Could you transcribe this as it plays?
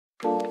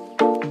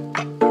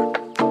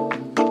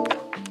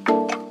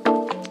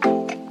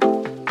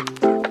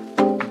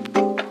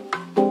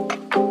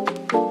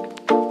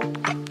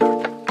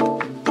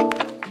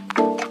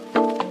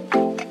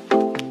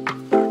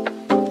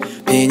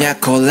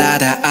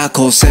피냐콜라다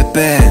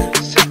아코세페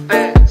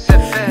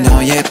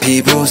너의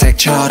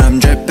피부색처럼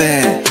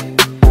dripping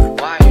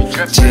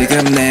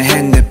지금 내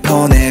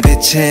핸드폰에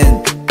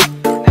비친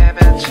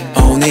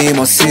네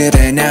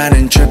모습에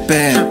나는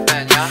dripping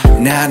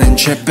나는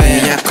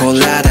dripping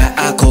피냐콜라다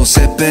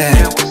아코세페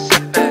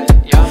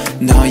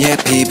너의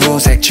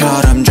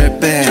피부색처럼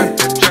dripping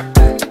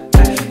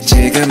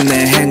지금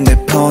내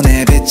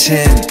핸드폰에 비친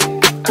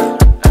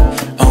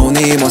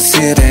네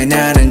모습에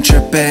나는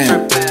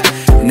dripping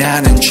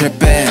나는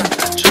trippin'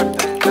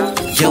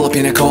 옐로우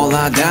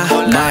피냐콜라다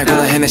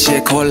말보다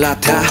헤네시의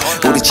콜라타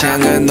우리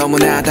취향은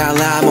너무나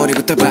달라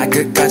머리부터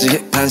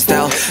발끝까지 힙한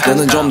스타일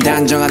너는 좀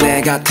단정한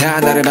애 같아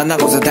나를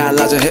만나고서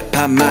달라져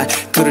힙한 말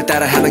그를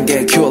따라하는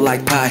게 cute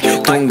like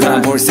pie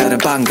동그란 볼살은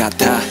빵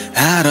같아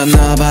I don't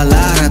know about a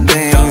lot of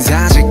things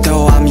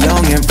아직도 I'm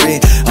young and free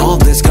All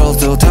these girls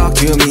don't talk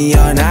to me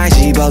all night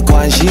씨발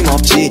관심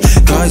없지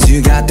Cause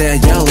you got that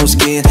yellow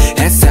skin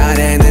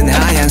햇살에는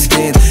하얀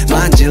skin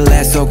만질래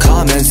so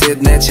come and sit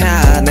내 차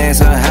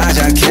안에서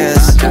하자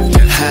kiss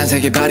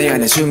한색의 바리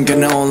안에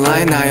숨겨놓은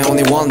line 나의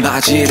only one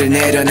바지를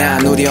내려놔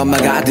우리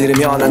엄마가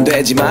들으면 안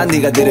되지만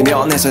네가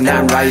들으면 해서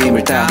난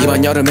라임을 따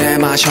이번 여름에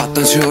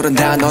마셨던 술은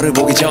다 너를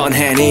보기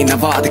전에 니나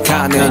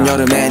버드카 내년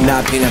여름에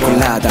나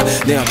피냐콜라다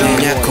내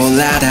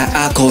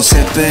피냐콜라다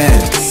아코세페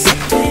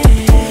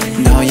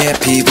너의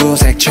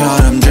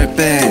피부색처럼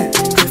dripping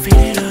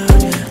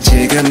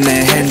지금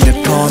내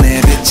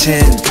핸드폰에 비친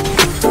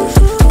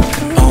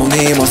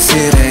네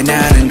모습에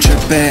나는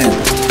dripping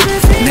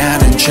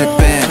나는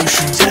dripping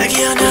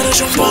자기야 나를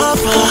좀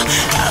봐봐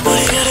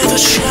아무리 그래도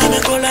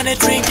취하면 곤란해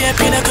드링크에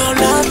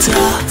피냐콜라다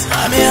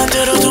맘에 안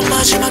들어도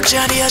마지막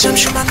자리야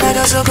잠시만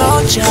나가서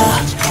걷자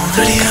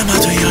오늘이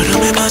아마도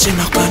여름의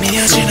마지막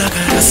밤이야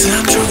지나갈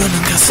따스함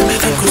조금은 가슴에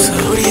담고서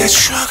우리의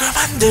추억을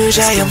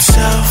만들자 I'm so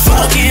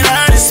fucking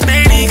honest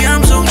매일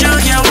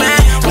감성적이야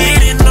왜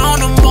이리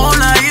너는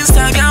몰라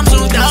인스타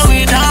감성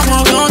따위 다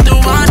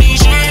먹어도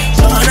아니지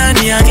뻔한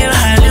이야기를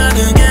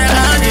하려는 게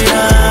아니라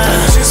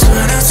I just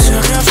wanna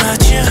talk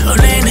about you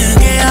놀리는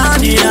게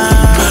아니라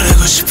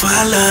말하고 싶어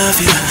I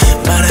love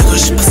you 말하고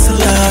싶어서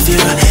love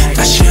you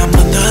다시 한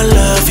번 더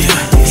love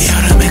you 이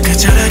여름에 그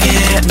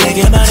자락에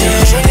내게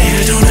말해줘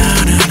내일도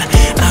나는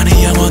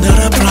아니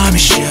영원으로 I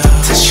promise you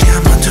다시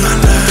한 번 더 I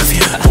love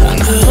you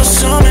그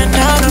웃음에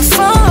나는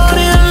fall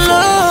in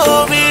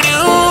love with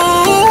you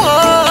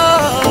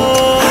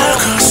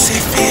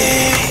알코올색이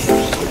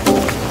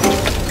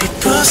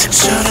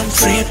빛보색처럼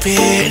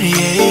dripping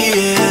yeah,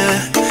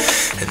 yeah.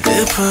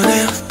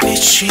 핸드폰에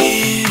비친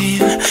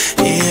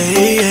yeah,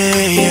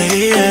 yeah, yeah,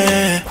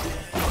 yeah.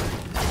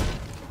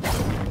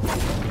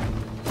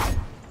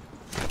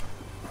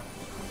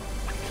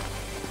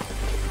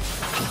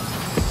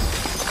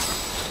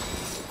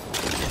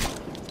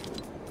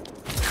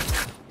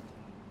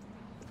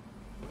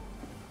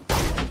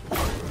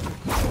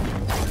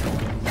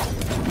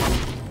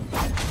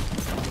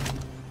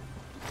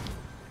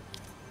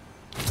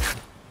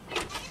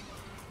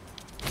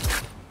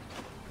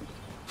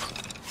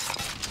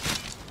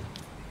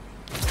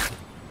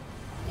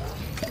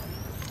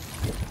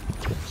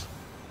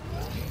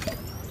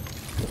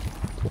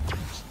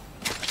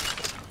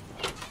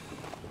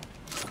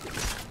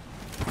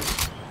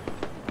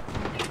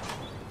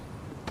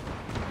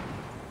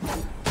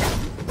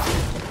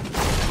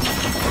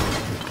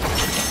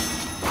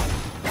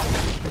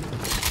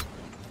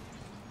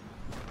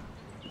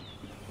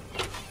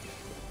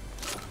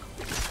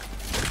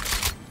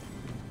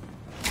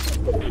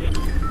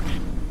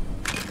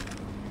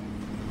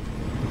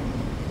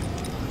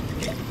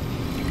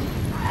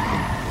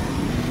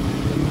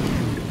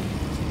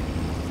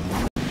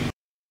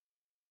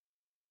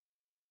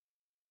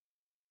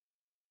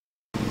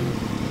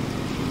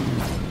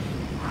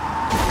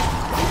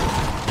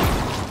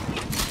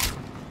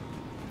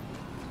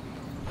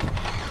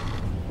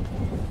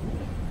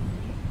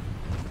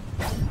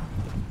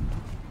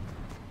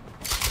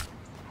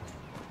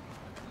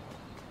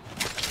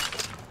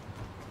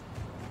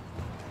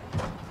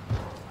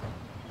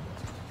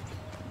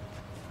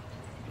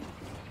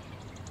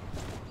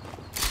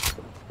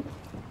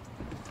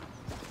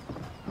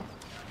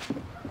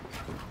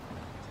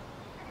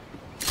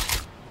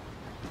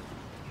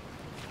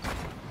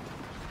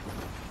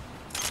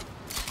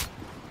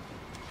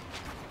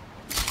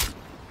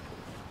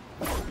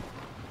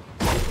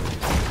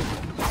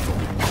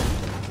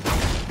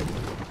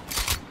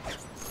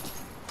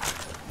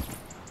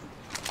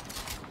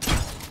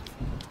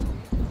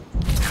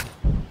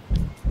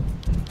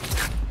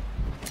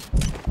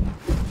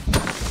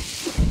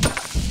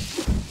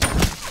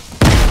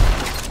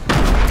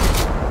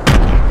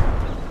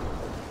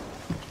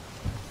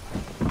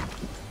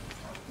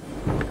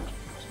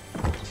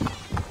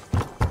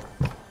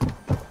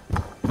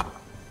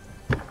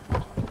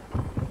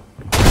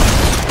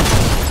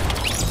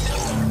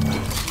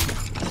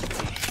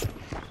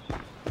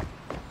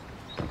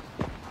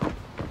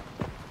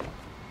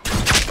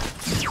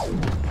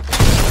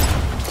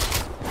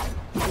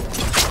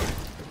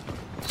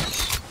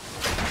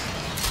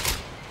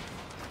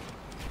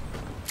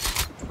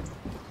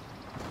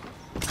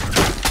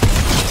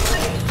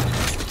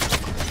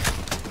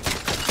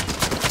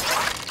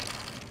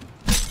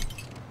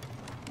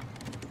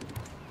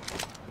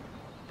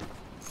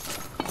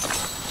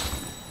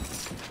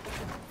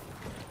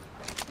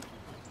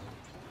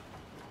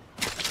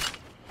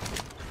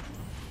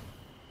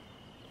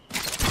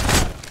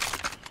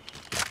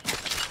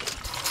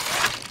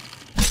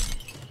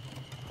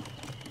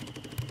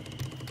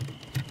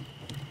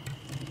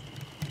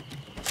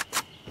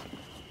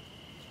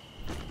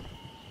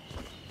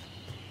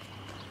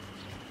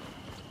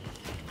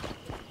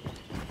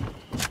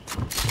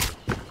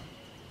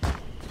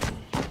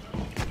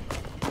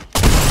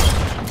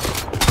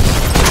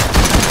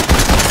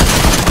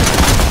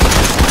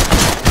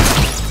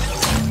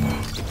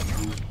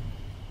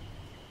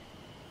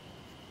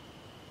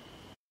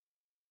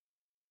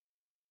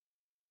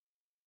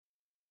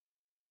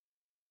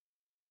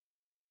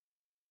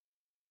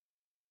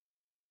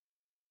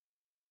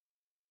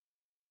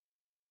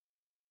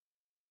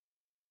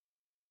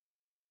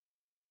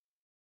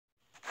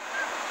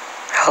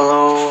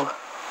 Hello.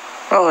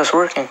 Oh, it's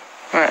working.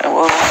 Alright,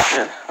 well, that's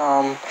good.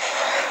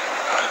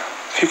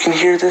 If you can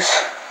hear this,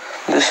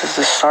 this is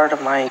the start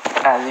of my,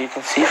 as you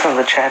can see from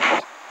the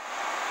channel.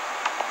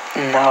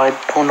 Now I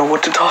don't know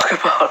what to talk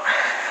about.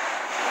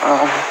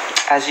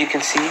 As you can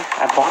see,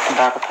 I bought the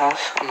battle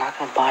pass. I'm not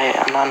gonna buy it.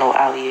 I'm not no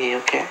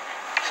allié, okay?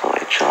 So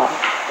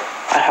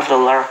I have the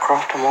Lara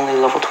Croft. I'm only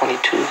level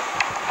 22.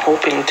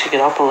 Hoping to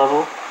get up a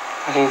level.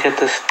 I can get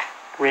this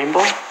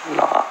rainbow.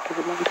 No,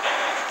 never mind.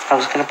 I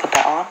was gonna put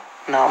that on.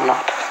 No, I'm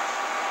not.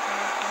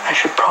 I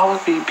should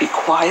probably be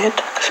quiet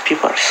because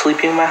people are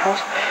sleeping in my house.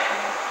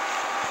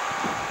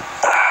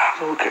 But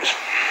who cares?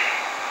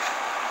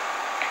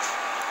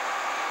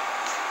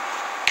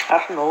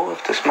 I don't know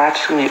if this match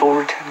is gonna be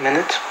over 10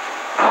 minutes.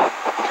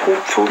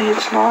 Hopefully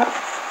it's not.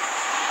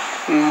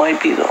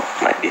 Might be though.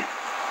 Might be.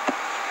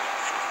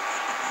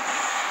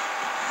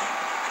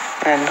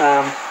 And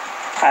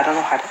I don't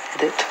know how to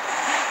edit,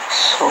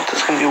 so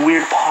there's gonna be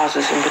weird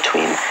pauses in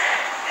between.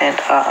 And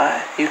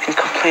you can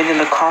complain in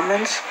the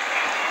comments,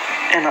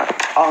 and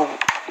I'll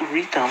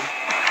read them,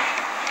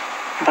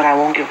 but I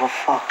won't give a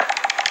fuck.